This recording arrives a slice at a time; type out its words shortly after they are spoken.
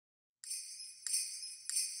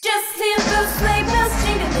Just hear those sleigh bells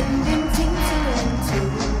jingling, ding, ting, tingling too.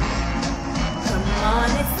 Come on,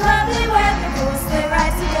 it's lovely weather, we'll sleigh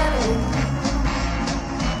ride together with you.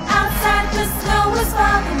 Outside the snow is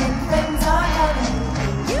falling and friends are calling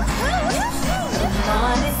you. Come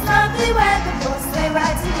on, it's lovely weather, we'll sleigh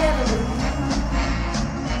ride together with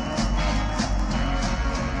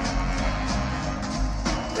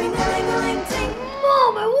you. Ring-a-ling-a-ling-ting.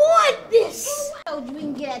 Mama, what this? I told you we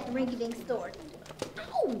can get at the rinky-dink store.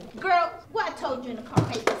 Oh, girl, what I told you in the car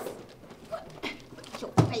papers. What? Look at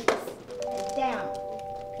your papers. Down.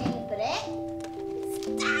 Paying for that?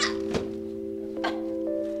 Stop!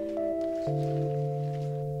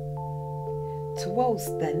 'Twas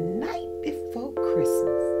the night before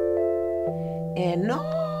Christmas, and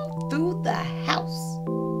all through the house,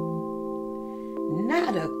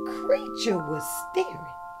 not a creature was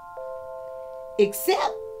stirring,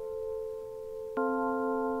 except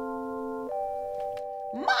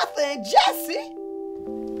Martha and Jessie.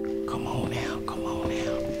 Come on now, come on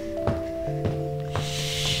now.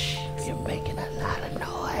 Shh, you're making a lot of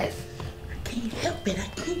noise. I can't help it, I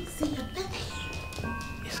can't see a thing.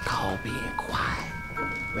 It's called being quiet.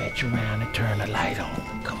 Reach around and turn the light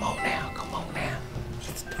on. Come on now, come on now.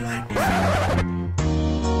 It's dark.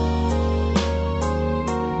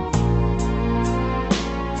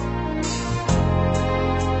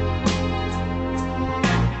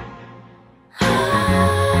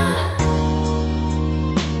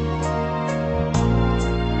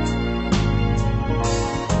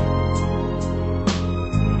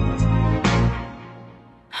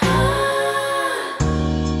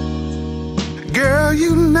 Girl,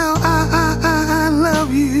 you know I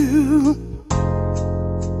love you.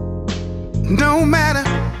 No matter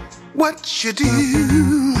what you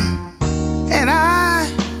do. And I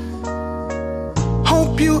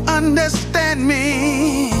hope you understand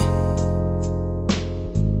me.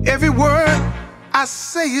 Every word I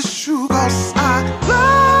say is true, 'cause I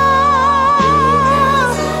love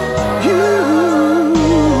you.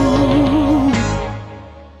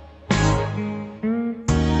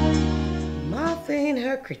 In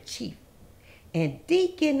her kerchief and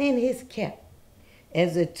Deacon in his cap,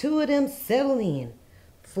 as the two of them settled in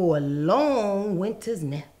for a long winter's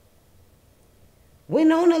nap.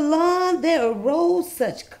 When on the lawn there arose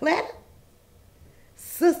such clatter,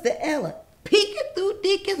 Sister Ella peeking through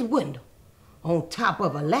Deacon's window on top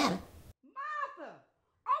of a ladder. Martha,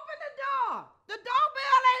 open the door. The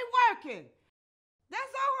doorbell ain't working.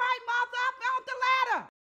 That's all right, Martha. I found the ladder.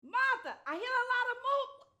 Martha, I hear a lot of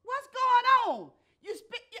movement. What's going on? You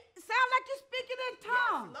sound like you're speaking in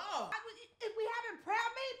tongues. Yes, Lord. Is we having prayer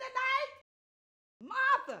meeting tonight?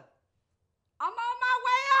 Martha, I'm on my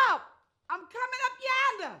way up. I'm coming up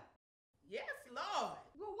yonder. Yes, Lord.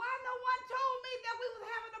 Well, why no one told me that we was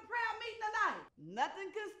having a prayer meeting tonight? Nothing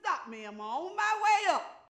can stop me. I'm on my way up.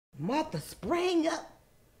 Martha sprang up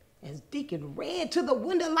as Deacon ran to the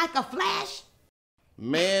window like a flash.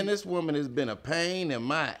 Man, this woman has been a pain in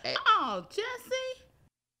my ass. Oh, Jesse.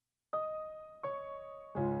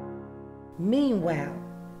 Meanwhile,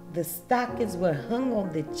 the stockings were hung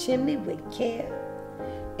on the chimney with care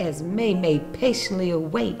as May patiently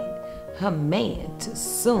awaited her man to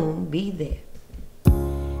soon be there.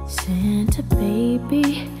 Santa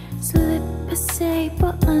baby, slip a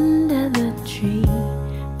sable under the tree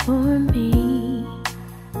for me.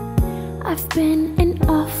 I've been an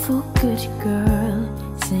awful good girl.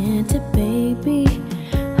 Santa baby,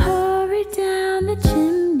 hurry down the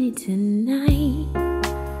chimney tonight.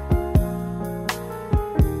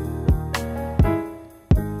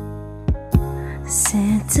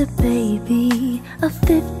 Santa baby, a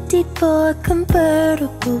 54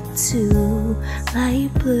 convertible to light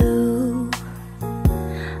blue.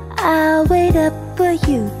 I'll wait up for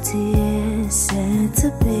you, dear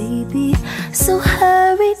Santa baby, so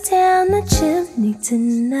hurry down the chimney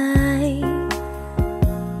tonight.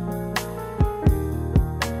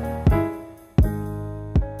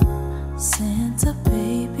 Santa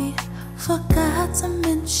baby, forgot to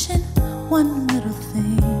mention one little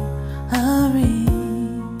thing. A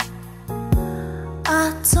ring.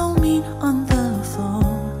 I don't mean on the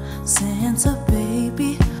phone, Santa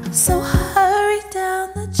baby, so hurry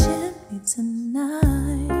down the chimney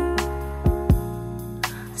tonight.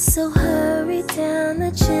 So hurry down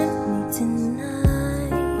the chimney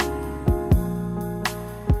tonight.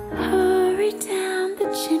 Hurry down the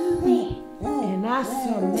chimney. And I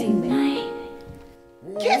saw May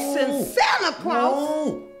kissing Santa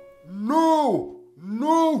Claus. No!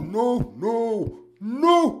 No, no, no, no,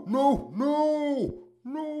 no, no, no.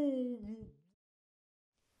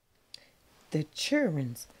 The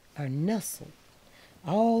children are nestled,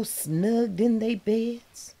 all snugged in their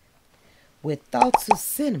beds, with thoughts of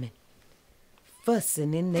cinnamon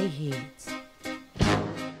fussing in their heads.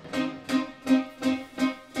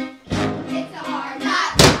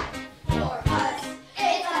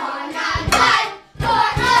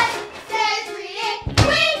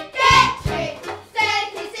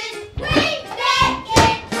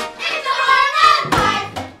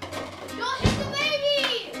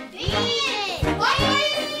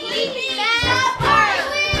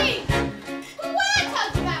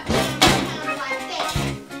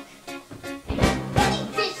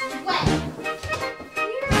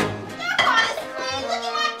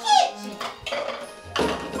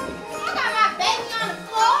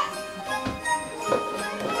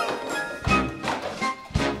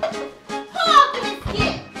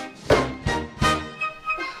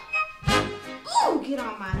 Get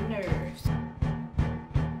on my nerves.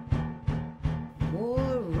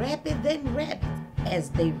 More rapid than rabbits as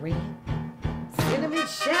they ran. Cinnamon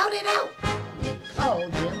shouted out and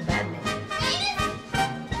called them by name.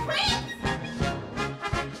 Prince!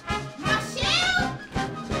 Michelle!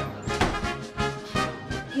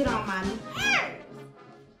 Get on my nerves.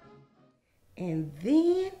 And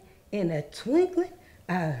then, in a twinkling,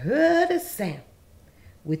 I heard a sound.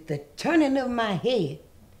 With the turning of my head,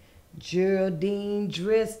 Geraldine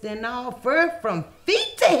dressed in all fur from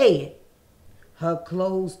feet to head, her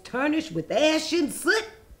clothes tarnished with ash and soot.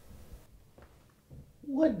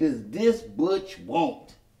 What does this butch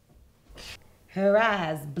want? Her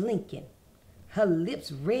eyes blinking, her lips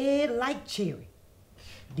red like cherry.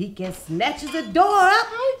 Deacon snatches the door up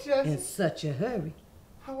in such a hurry.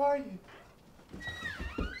 How are you?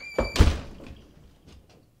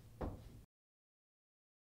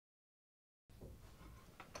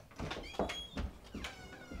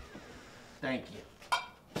 Thank you.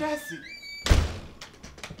 Jesse.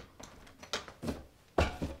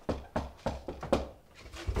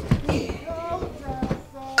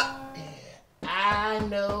 I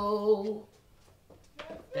know.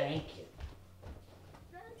 Thank you.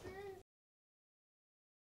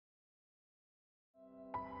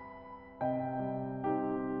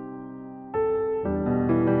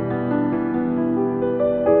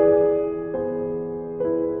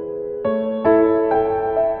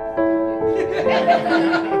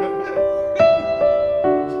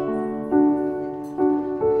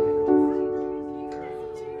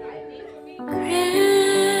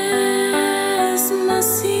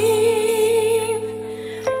 Christmas Eve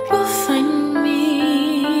will find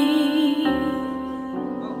me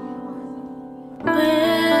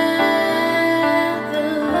where the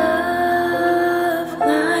love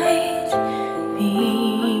light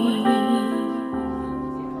beams.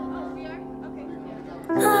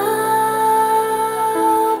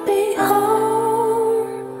 I'll be home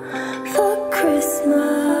for Christmas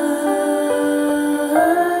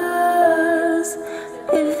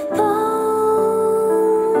if only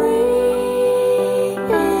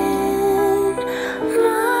in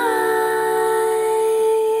my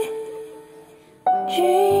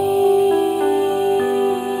dreams.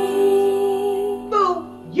 Boo,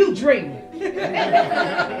 you dreaming.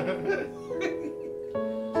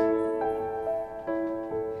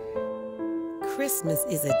 Christmas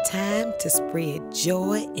is a time to spread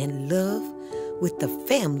joy and love with the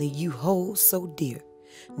family you hold so dear,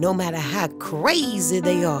 no matter how crazy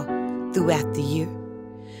they are throughout the year.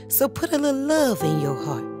 So put a little love in your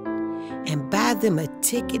heart and buy them a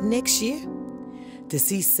ticket next year to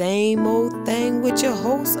see same old thing with your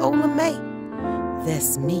host, Ola May.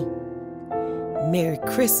 That's me. Merry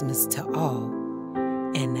Christmas to all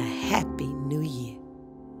and a Happy New Year.